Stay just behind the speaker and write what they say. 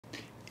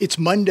It's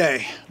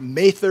Monday,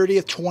 May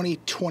 30th,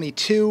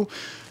 2022.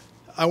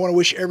 I want to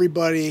wish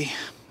everybody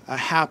a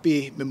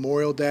happy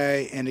Memorial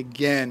Day. And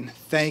again,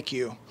 thank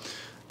you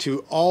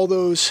to all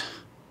those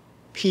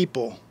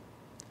people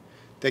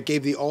that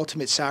gave the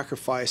ultimate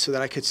sacrifice so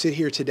that I could sit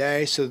here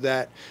today, so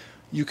that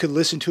you could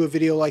listen to a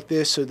video like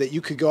this, so that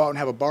you could go out and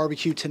have a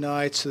barbecue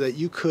tonight, so that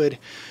you could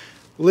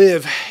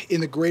live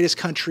in the greatest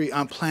country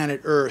on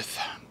planet Earth.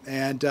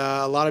 And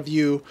a lot of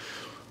you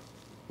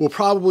will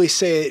probably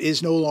say it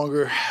is no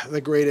longer the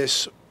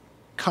greatest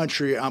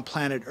country on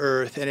planet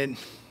Earth, and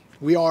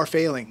we are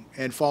failing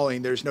and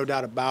falling. There's no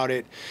doubt about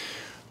it.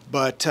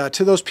 But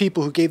to those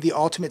people who gave the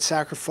ultimate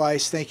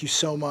sacrifice, thank you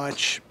so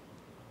much.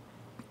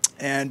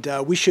 And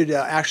we should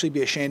actually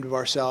be ashamed of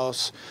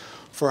ourselves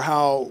for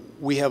how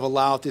we have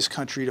allowed this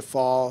country to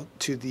fall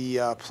to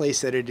the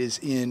place that it is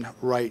in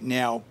right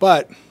now.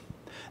 But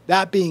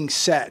that being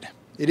said,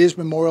 it is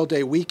Memorial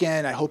Day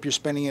weekend. I hope you're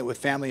spending it with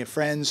family and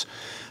friends.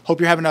 Hope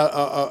you're having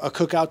a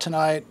cookout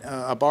tonight,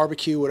 a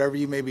barbecue, whatever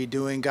you may be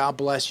doing. God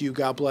bless you.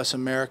 God bless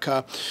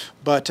America.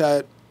 But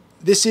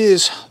this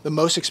is the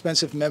most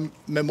expensive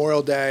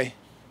Memorial Day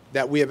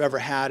that we have ever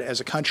had as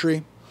a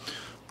country.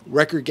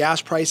 Record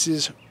gas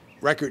prices,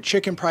 record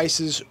chicken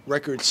prices,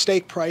 record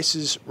steak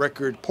prices,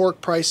 record pork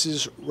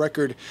prices,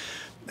 record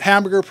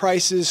hamburger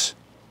prices,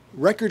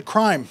 record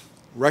crime,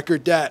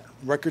 record debt,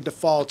 record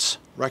defaults,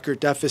 record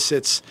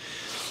deficits.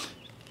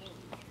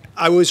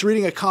 I was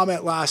reading a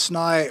comment last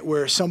night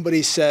where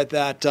somebody said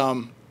that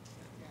don't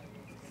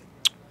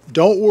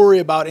worry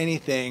about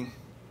anything,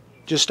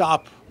 just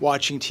stop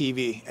watching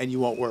TV and you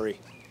won't worry.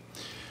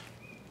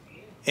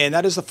 And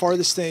that is the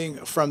farthest thing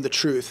from the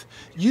truth.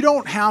 You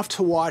don't have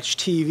to watch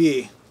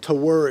TV to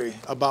worry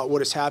about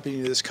what is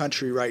happening to this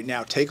country right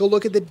now. Take a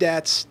look at the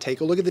debts, take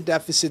a look at the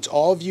deficits.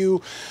 All of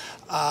you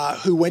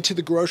who went to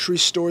the grocery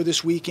store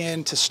this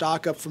weekend to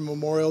stock up for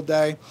Memorial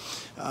Day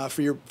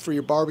for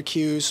your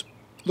barbecues,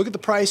 look at the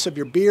price of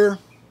your beer,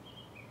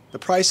 the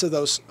price of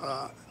those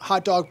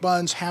hot dog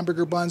buns,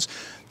 hamburger buns,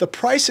 the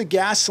price of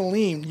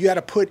gasoline you had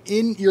to put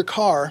in your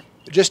car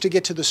just to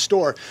get to the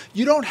store.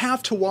 You don't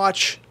have to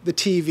watch the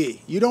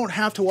TV. You don't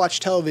have to watch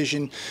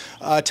television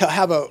to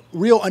have a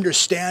real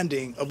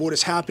understanding of what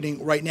is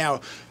happening right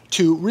now,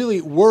 to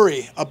really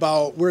worry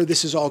about where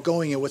this is all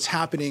going and what's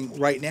happening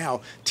right now.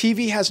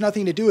 TV has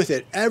nothing to do with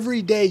it.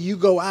 Every day you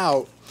go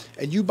out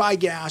and you buy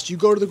gas, you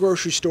go to the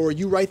grocery store,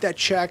 you write that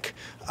check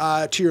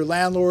to your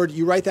landlord,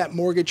 you write that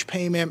mortgage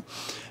payment.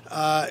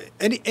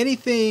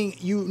 Anything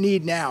you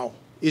need now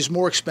is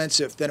more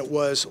expensive than it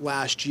was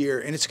last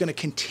year, and it's going to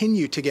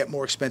continue to get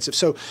more expensive.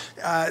 So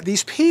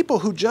these people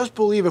who just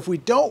believe if we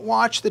don't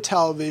watch the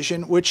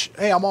television, which,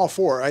 hey, I'm all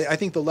for. I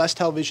think the less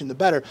television, the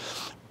better.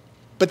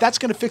 But that's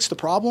going to fix the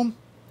problem.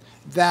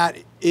 That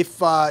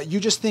if you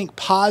just think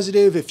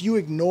positive, if you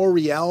ignore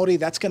reality,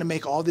 that's going to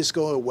make all this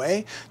go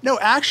away. No,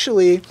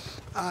 actually,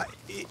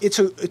 it's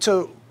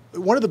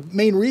one of the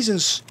main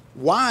reasons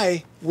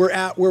why we're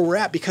at where we're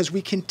at, because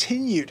we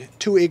continued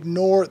to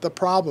ignore the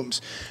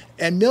problems.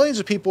 And millions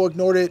of people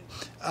ignored it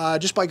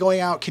just by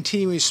going out,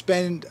 continuing to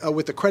spend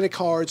with the credit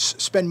cards,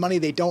 spend money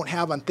they don't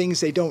have on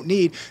things they don't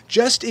need,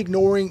 just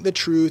ignoring the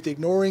truth,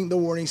 ignoring the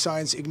warning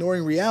signs,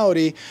 ignoring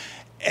reality.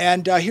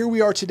 And here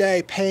we are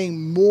today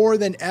paying more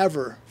than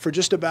ever for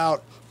just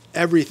about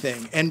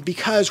everything. And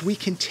because we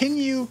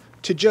continue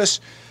to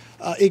just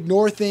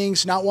ignore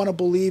things, not want to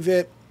believe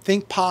it,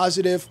 think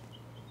positive,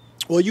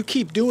 well, you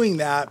keep doing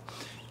that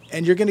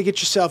and you're going to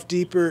get yourself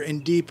deeper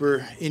and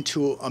deeper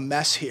into a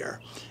mess here.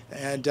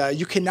 And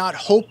you cannot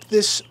hope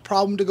this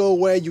problem to go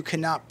away. You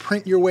cannot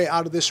print your way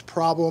out of this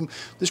problem.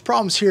 This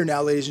problem's here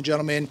now, ladies and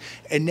gentlemen.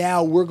 And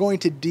now we're going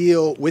to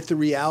deal with the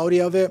reality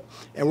of it.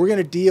 And we're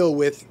going to deal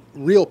with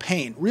real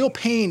pain. Real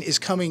pain is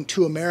coming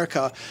to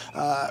America.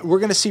 We're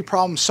going to see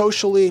problems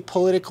socially,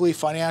 politically,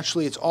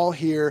 financially. It's all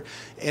here.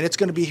 And it's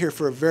going to be here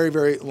for a very,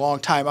 very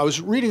long time. I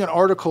was reading an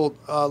article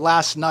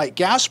last night.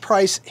 Gas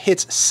price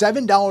hits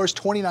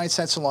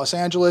 $7.29 in Los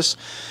Angeles.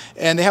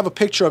 And they have a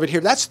picture of it here.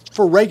 That's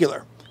for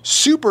regular.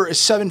 Super is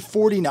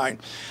 $7.49.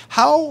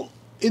 How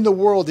in the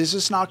world is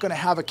this not going to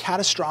have a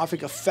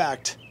catastrophic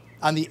effect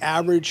on the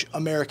average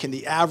American,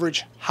 the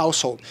average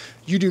household?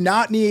 You do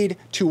not need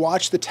to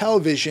watch the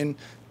television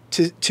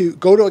to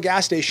go to a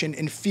gas station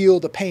and feel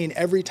the pain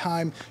every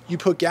time you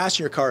put gas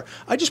in your car.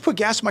 I just put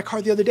gas in my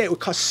car the other day. It would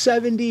cost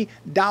 $70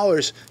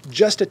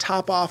 just to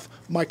top off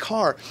my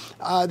car.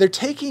 They're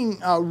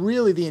taking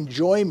really the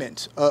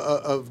enjoyment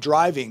of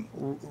driving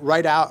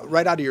right out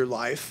of your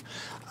life.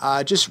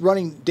 Just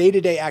running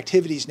day-to-day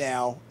activities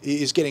now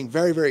is getting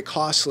very, very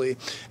costly.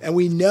 And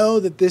we know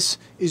that this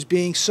is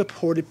being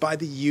supported by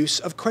the use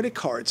of credit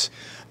cards.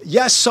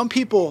 Yes, some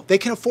people, they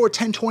can afford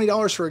 $10,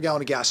 $20 for a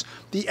gallon of gas.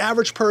 The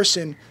average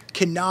person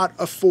cannot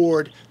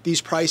afford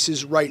these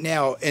prices right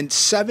now. And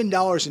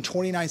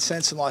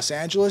 $7.29 in Los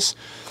Angeles,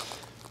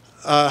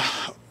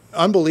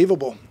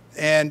 unbelievable.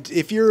 And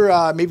if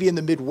you're maybe in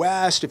the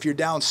Midwest, if you're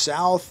down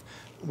south,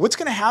 what's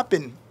going to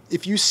happen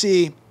if you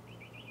see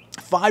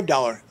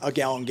 $5 a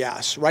gallon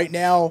gas? Right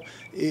now,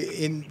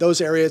 in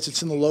those areas,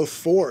 it's in the low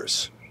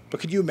fours. But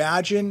could you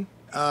imagine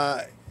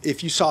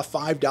if you saw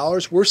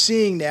 $5? We're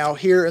seeing now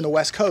here in the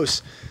West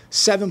Coast,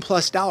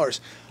 $7+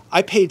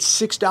 I paid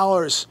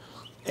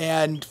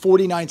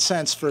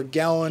 $6.49 for a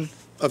gallon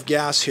of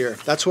gas here.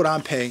 That's what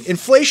I'm paying.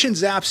 Inflation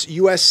zaps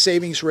U.S.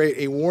 savings rate,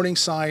 a warning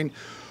sign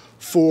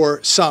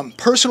for some.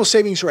 Personal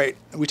savings rate,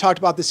 we talked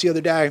about this the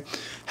other day,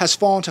 has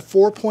fallen to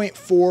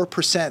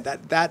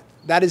 4.4%.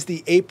 That is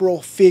the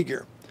April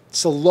figure.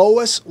 It's the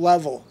lowest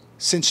level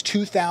since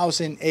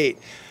 2008.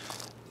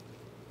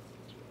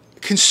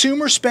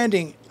 Consumer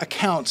spending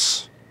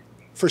accounts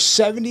for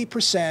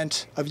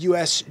 70% of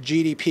U.S.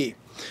 GDP.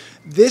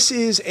 This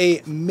is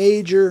a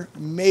major,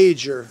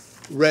 major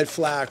red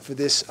flag for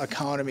this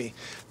economy.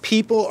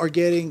 People are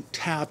getting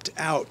tapped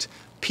out.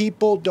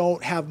 People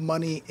don't have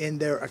money in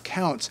their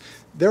accounts.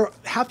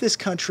 Half this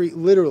country,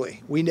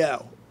 literally, we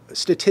know,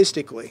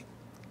 statistically,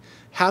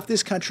 half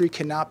this country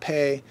cannot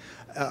pay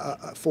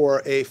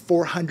for a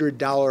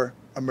 $400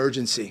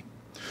 emergency.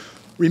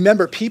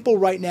 Remember, people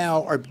right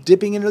now are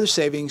dipping into their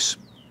savings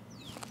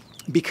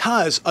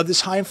because of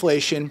this high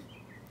inflation,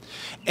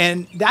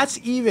 and that's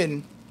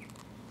even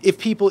if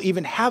people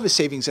even have a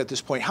savings at this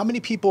point. How many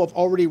people have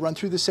already run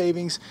through the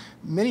savings?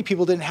 Many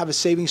people didn't have a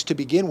savings to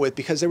begin with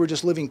because they were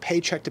just living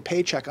paycheck to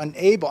paycheck,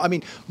 unable. I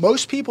mean,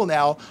 most people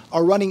now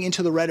are running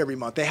into the red every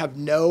month. They have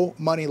no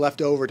money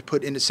left over to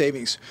put into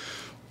savings.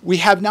 We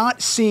have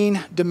not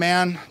seen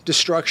demand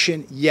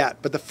destruction yet,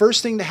 but the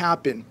first thing to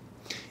happen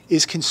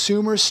is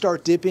consumers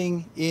start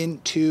dipping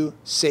into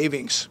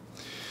savings.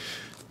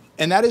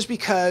 And that is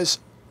because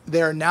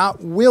they're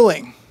not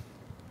willing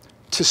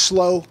to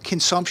slow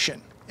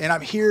consumption. And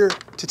I'm here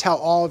to tell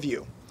all of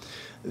you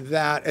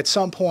that at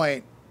some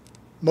point,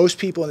 most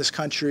people in this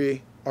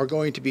country are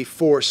going to be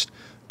forced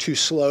to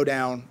slow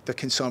down the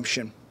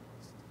consumption.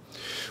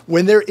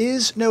 When there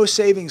is no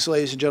savings,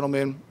 ladies and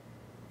gentlemen,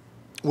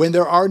 when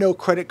there are no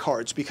credit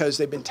cards because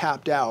they've been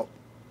tapped out,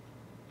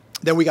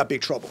 then we got big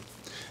trouble.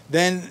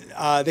 Then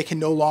they can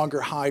no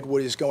longer hide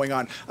what is going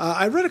on.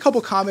 I read a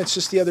couple comments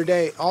just the other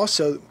day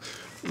also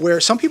where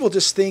some people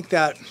just think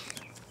that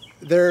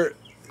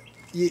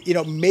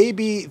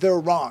maybe they're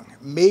wrong.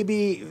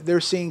 Maybe they're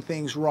seeing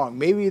things wrong.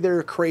 Maybe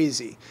they're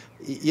crazy.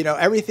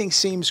 Everything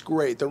seems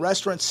great. The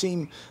restaurants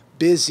seem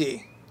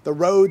busy. The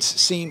roads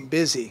seem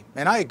busy.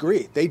 And I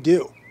agree, they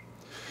do.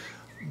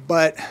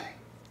 But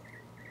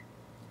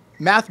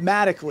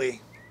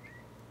mathematically,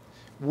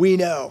 we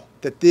know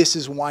that this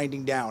is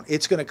winding down.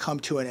 It's going to come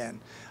to an end.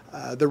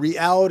 The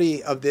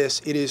reality of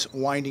this, it is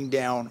winding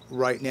down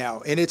right now.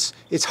 And it's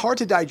hard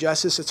to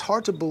digest this. It's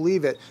hard to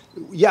believe it.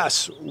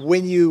 Yes,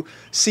 when you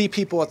see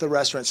people at the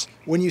restaurants,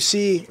 when you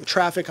see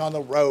traffic on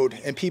the road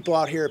and people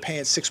out here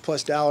paying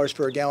 $6+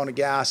 for a gallon of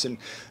gas and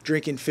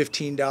drinking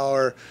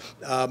 $15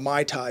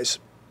 Mai Tais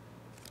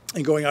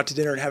and going out to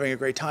dinner and having a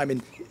great time.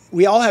 And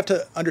we all have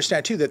to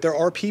understand too that there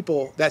are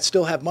people that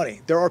still have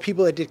money. There are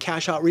people that did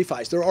cash out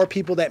refis. There are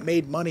people that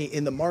made money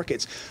in the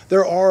markets.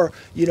 There are,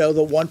 the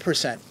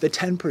 1%, the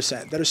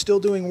 10% that are still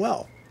doing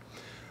well.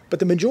 But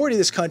the majority of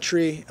this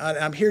country, and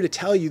I'm here to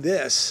tell you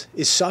this,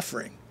 is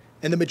suffering.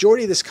 And the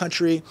majority of this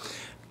country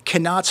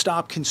cannot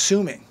stop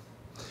consuming.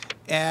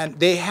 And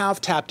they have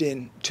tapped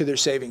into their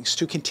savings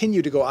to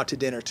continue to go out to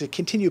dinner, to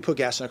continue to put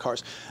gas in their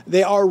cars.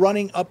 They are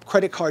running up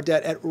credit card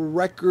debt at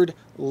record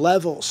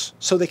levels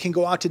so they can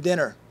go out to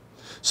dinner,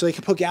 so they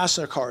can put gas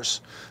in their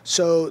cars,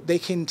 so they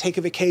can take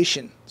a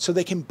vacation, so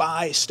they can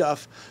buy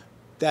stuff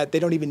that they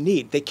don't even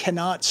need. They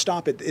cannot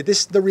stop it.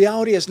 The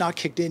reality has not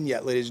kicked in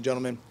yet, ladies and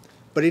gentlemen,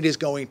 but it is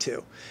going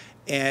to.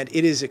 And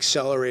it is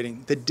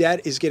accelerating. The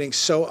debt is getting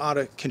so out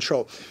of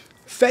control.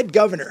 Fed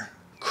Governor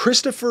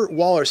Christopher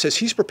Waller says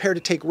he's prepared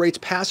to take rates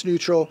past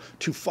neutral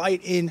to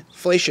fight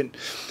inflation.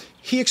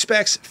 He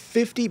expects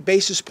 50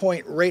 basis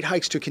point rate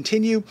hikes to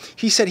continue.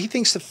 He said he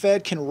thinks the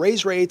Fed can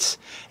raise rates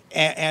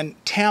and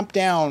tamp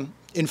down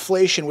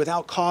inflation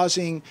without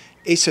causing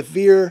a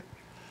severe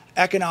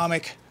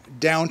economic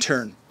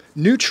downturn.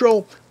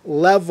 Neutral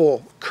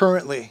level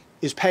currently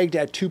is pegged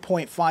at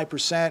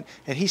 2.5%,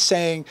 and he's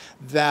saying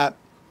that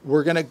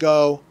we're going to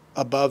go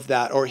above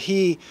that, or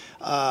he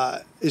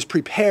is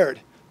prepared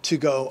to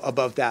go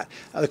above that.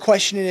 The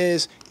question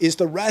is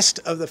the rest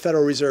of the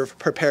Federal Reserve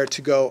prepared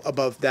to go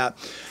above that?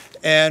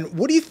 And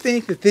what do you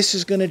think that this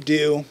is going to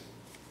do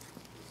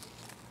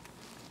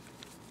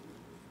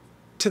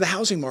to the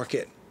housing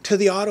market, to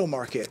the auto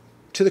market,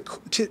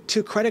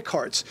 to credit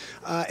cards?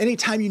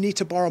 Anytime you need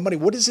to borrow money,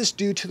 what does this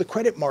do to the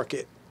credit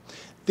market?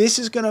 This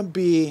is going to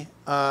be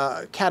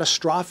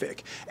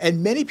catastrophic.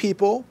 And many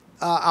people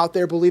out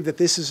there believe that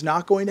this is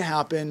not going to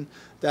happen,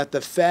 that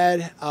the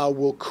Fed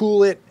will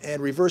cool it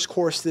and reverse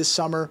course this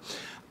summer.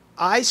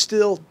 I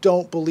still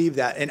don't believe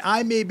that. And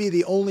I may be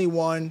the only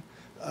one.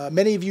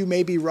 Many of you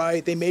may be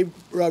right. They may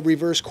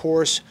reverse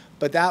course,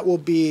 but that will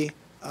be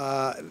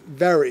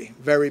very,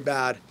 very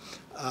bad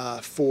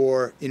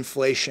for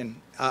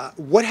inflation.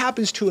 What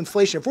happens to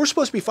inflation? If we're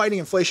supposed to be fighting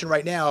inflation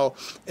right now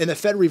and the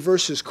Fed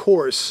reverses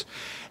course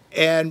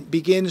and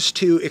begins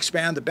to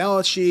expand the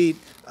balance sheet,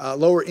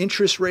 lower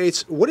interest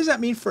rates, what does that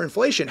mean for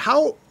inflation?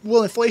 How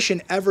will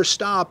inflation ever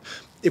stop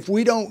if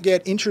we don't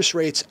get interest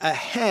rates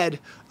ahead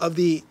of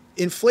the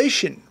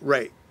inflation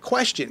rate.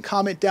 Question,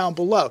 comment down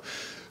below.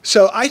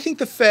 So I think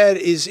the Fed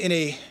is in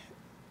a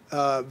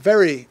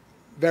very,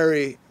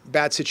 very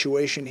bad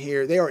situation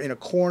here. They are in a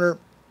corner.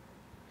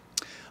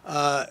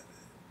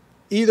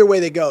 Either way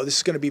they go, this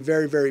is going to be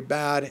very, very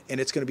bad, and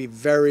it's going to be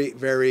very,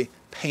 very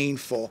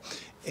painful.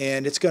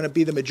 And it's going to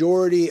be the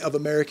majority of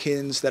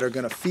Americans that are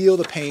going to feel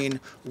the pain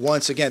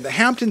once again. The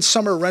Hamptons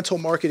summer rental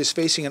market is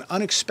facing an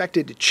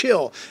unexpected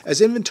chill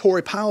as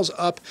inventory piles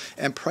up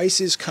and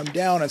prices come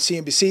down. On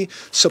CNBC,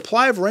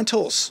 supply of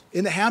rentals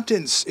in the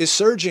Hamptons is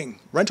surging.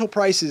 Rental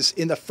prices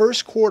in the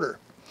first quarter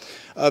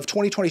of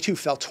 2022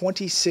 fell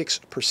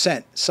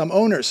 26%. Some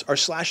owners are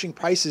slashing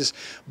prices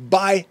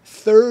by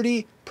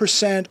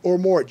 30% or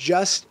more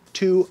just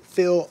to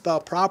fill the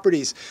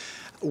properties.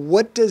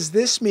 What does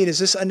this mean? Is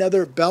this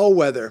another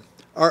bellwether?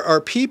 Are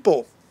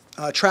people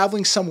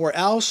traveling somewhere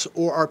else,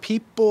 or are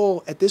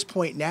people at this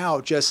point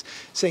now just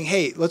saying,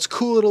 hey, let's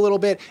cool it a little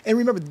bit? And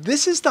remember,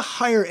 this is the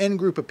higher end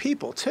group of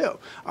people too.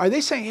 Are they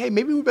saying, hey,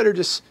 maybe we better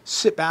just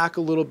sit back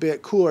a little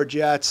bit, cool our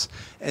jets,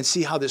 and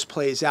see how this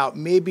plays out?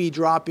 Maybe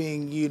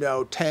dropping, you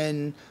know,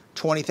 $10,000,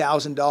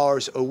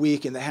 $20,000 a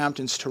week in the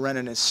Hamptons to rent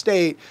an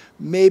estate.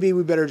 Maybe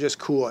we better just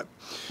cool it.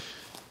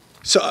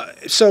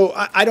 So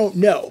I don't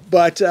know,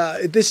 but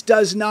this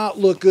does not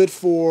look good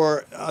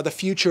for the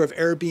future of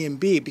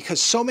Airbnb, because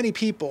so many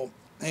people,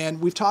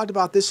 and we've talked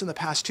about this in the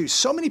past too,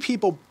 so many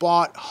people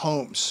bought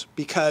homes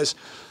because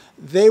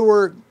they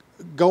were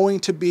going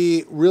to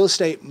be real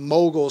estate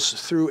moguls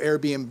through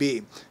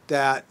Airbnb,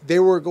 that they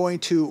were going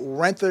to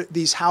rent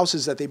these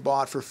houses that they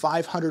bought for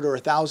 $500 or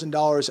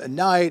 $1,000 a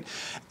night.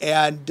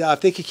 And if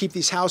they could keep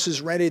these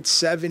houses rented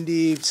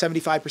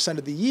 75%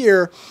 of the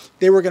year,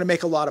 they were going to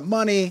make a lot of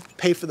money,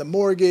 pay for the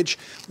mortgage.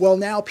 Well,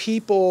 now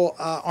people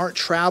aren't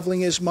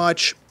traveling as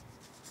much.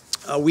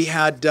 We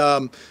had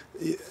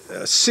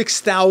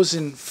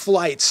 6,000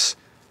 flights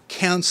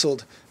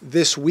canceled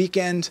this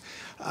weekend.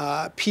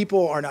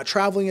 People are not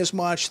traveling as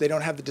much. They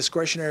don't have the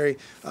discretionary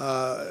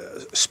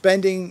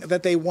spending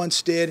that they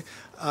once did.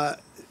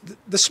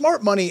 The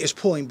smart money is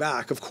pulling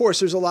back. Of course,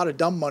 there's a lot of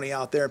dumb money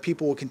out there, and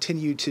people will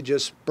continue to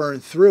just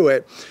burn through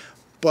it.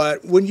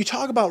 But when you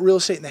talk about real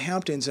estate in the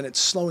Hamptons and it's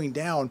slowing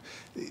down,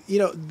 you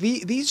know,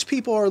 these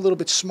people are a little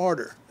bit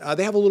smarter.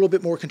 They have a little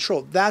bit more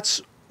control.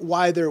 That's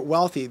why they're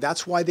wealthy.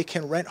 That's why they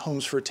can rent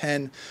homes for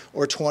 $10,000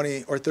 or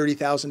 $20,000 or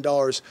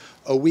 $30,000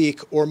 a week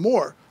or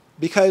more,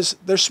 because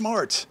they're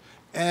smart.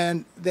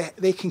 And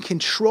they can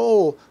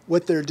control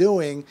what they're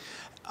doing,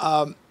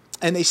 and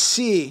they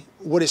see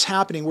what is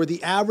happening, where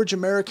the average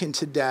American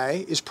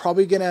today is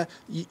probably going to,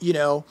 you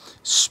know,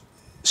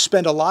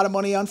 spend a lot of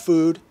money on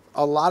food,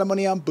 a lot of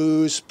money on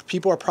booze.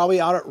 People are probably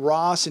out at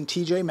Ross and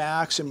TJ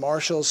Maxx and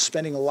Marshall's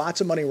spending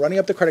lots of money, running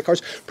up the credit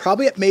cards,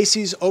 probably at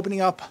Macy's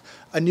opening up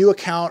a new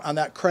account on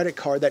that credit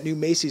card, that new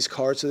Macy's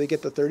card, so they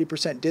get the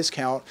 30%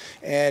 discount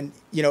and,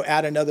 you know,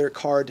 add another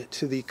card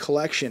to the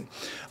collection.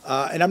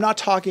 And I'm not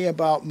talking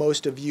about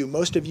most of you.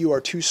 Most of you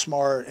are too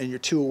smart and you're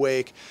too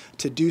awake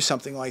to do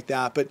something like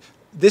that. But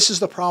this is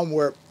the problem,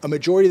 where a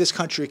majority of this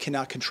country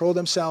cannot control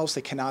themselves.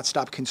 They cannot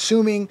stop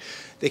consuming.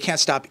 They can't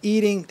stop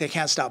eating. They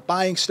can't stop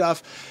buying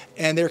stuff.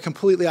 And they're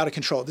completely out of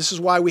control. This is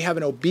why we have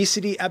an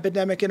obesity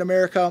epidemic in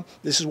America.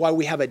 This is why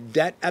we have a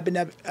debt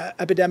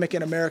epidemic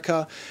in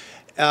America.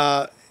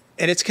 And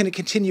it's going to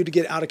continue to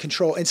get out of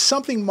control. And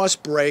something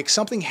must break.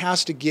 Something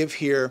has to give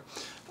here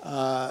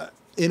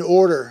in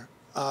order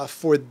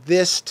for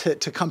this to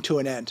come to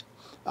an end.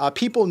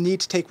 People need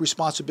to take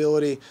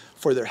responsibility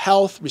for their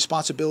health,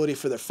 responsibility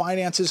for their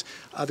finances.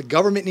 The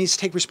government needs to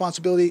take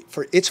responsibility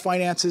for its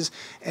finances.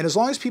 And as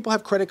long as people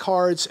have credit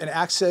cards and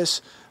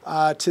access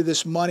to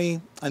this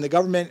money, and the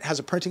government has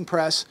a printing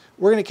press,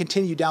 we're going to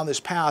continue down this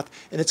path,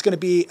 and it's going to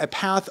be a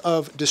path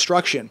of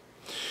destruction.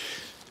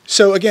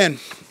 So again,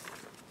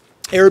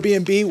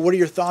 Airbnb, what are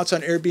your thoughts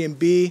on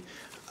Airbnb?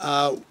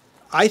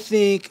 I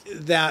think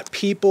that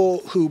people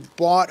who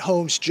bought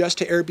homes just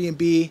to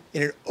Airbnb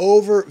in an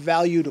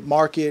overvalued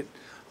market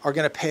are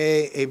going to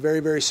pay a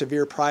very, very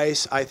severe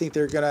price. I think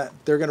they're going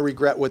to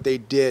regret what they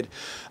did.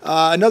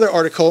 Another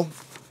article,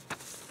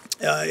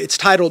 it's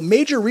titled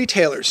 "Major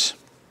Retailers,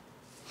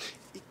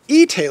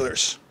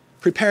 E-tailers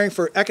Preparing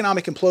for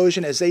Economic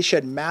Implosion as They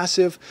Shed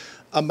Massive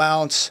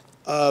Amounts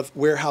of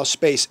Warehouse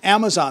Space."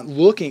 Amazon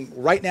looking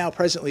right now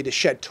presently to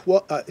shed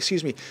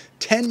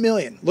 10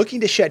 million,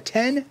 looking to shed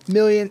 10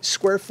 million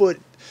square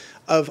foot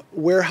of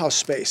warehouse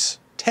space.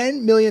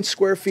 10 million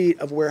square feet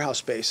of warehouse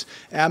space.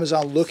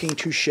 Amazon looking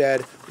to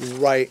shed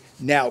right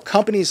now.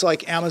 Companies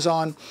like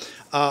Amazon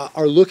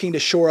are looking to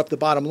shore up the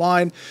bottom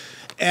line.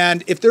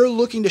 And if they're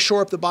looking to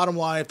shore up the bottom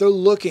line, if they're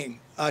looking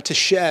to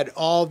shed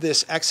all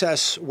this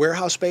excess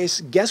warehouse space,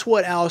 guess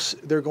what else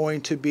they're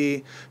going to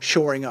be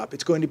shoring up?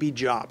 It's going to be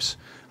jobs.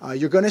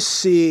 You're going to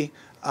see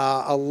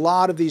a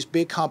lot of these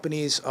big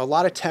companies, a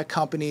lot of tech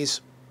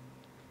companies,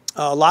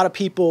 a lot of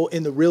people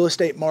in the real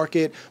estate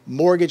market,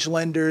 mortgage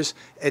lenders,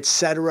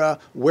 etc.,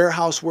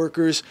 warehouse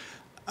workers,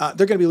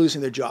 they're going to be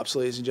losing their jobs,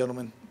 ladies and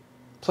gentlemen.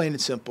 plain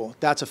and simple.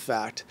 That's a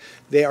fact.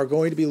 They are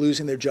going to be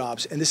losing their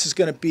jobs. And this is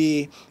going to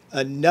be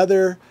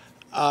another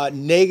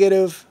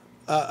negative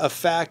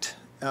effect,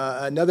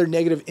 another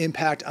negative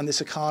impact on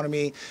this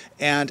economy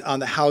and on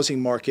the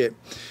housing market.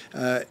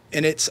 And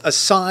it's a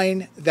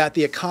sign that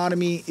the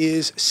economy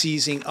is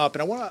seizing up.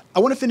 And I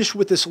want to finish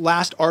with this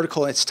last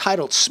article, and it's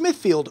titled,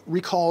 Smithfield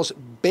Recalls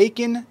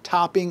Bacon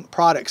Topping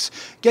Products.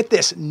 Get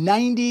this,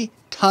 90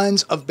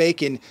 tons of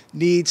bacon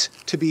needs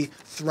to be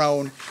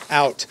thrown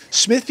out.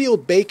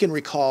 Smithfield bacon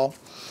recall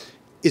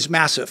is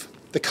massive.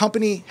 The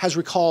company has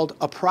recalled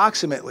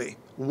approximately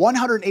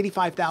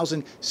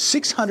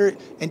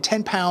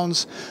 185,610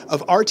 pounds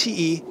of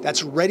RTE,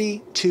 that's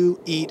ready to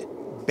eat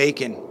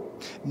bacon.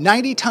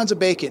 90 tons of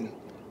bacon,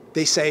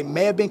 they say,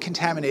 may have been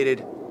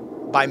contaminated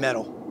by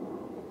metal.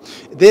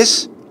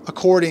 This,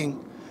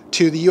 according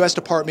to the U.S.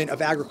 Department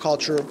of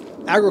Agriculture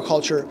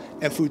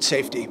and Food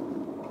Safety.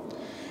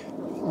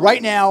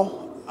 Right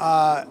now,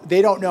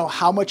 they don't know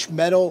how much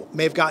metal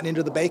may have gotten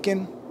into the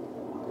bacon.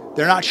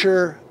 They're not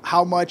sure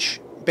how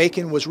much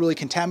bacon was really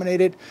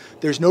contaminated.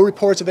 There's no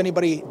reports of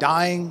anybody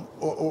dying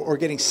or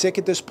getting sick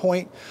at this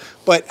point.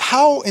 But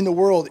how in the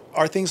world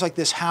are things like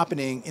this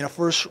happening in a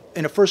first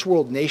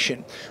world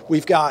nation?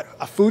 We've got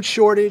a food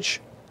shortage,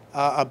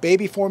 a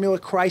baby formula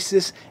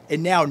crisis,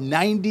 and now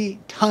 90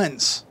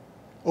 tons,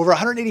 over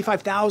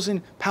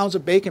 185,000 pounds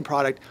of bacon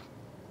product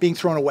being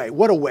thrown away.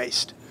 What a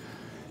waste.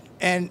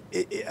 And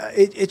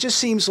it just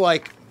seems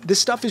like this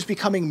stuff is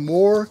becoming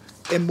more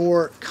and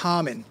more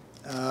common.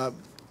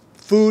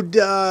 Food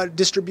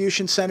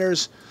distribution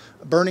centers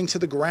burning to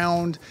the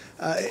ground.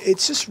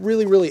 It's just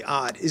really, really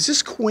odd. Is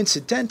this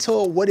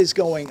coincidental? What is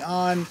going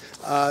on?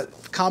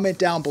 Comment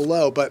down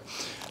below. But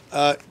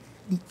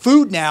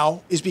food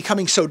now is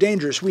becoming so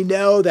dangerous. We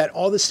know that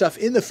all this stuff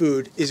in the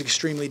food is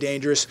extremely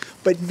dangerous,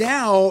 but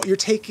now you're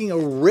taking a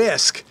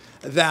risk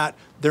that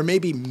there may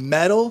be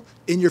metal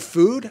in your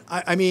food.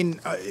 I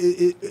mean,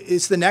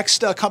 is the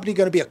next company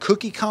going to be a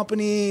cookie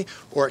company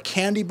or a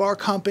candy bar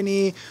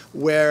company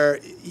where,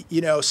 you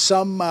know,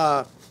 some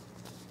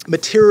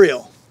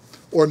material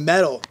or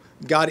metal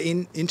got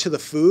into the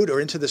food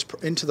or into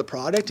the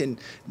product, and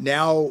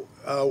now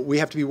we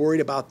have to be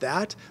worried about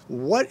that?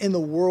 What in the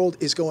world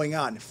is going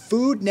on?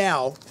 Food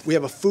now, we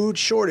have a food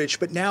shortage,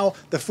 but now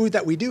the food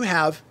that we do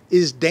have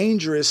is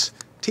dangerous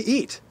to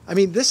eat. I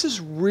mean, this is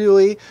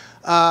really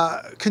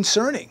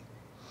concerning.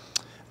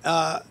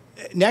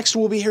 Next,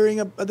 we'll be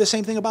hearing the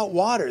same thing about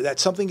water, that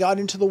something got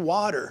into the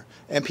water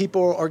and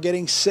people are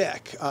getting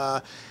sick.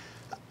 I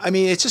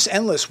mean, it's just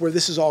endless where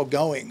this is all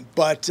going.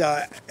 But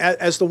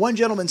as the one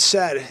gentleman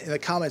said in the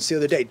comments the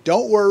other day,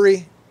 don't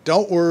worry,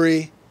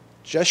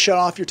 just shut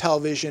off your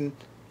television,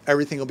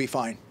 everything will be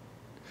fine.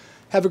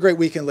 Have a great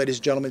weekend, ladies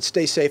and gentlemen.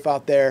 Stay safe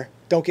out there.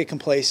 Don't get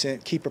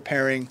complacent. Keep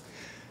preparing.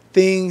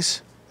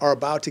 Things are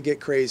about to get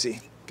crazy.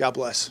 God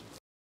bless.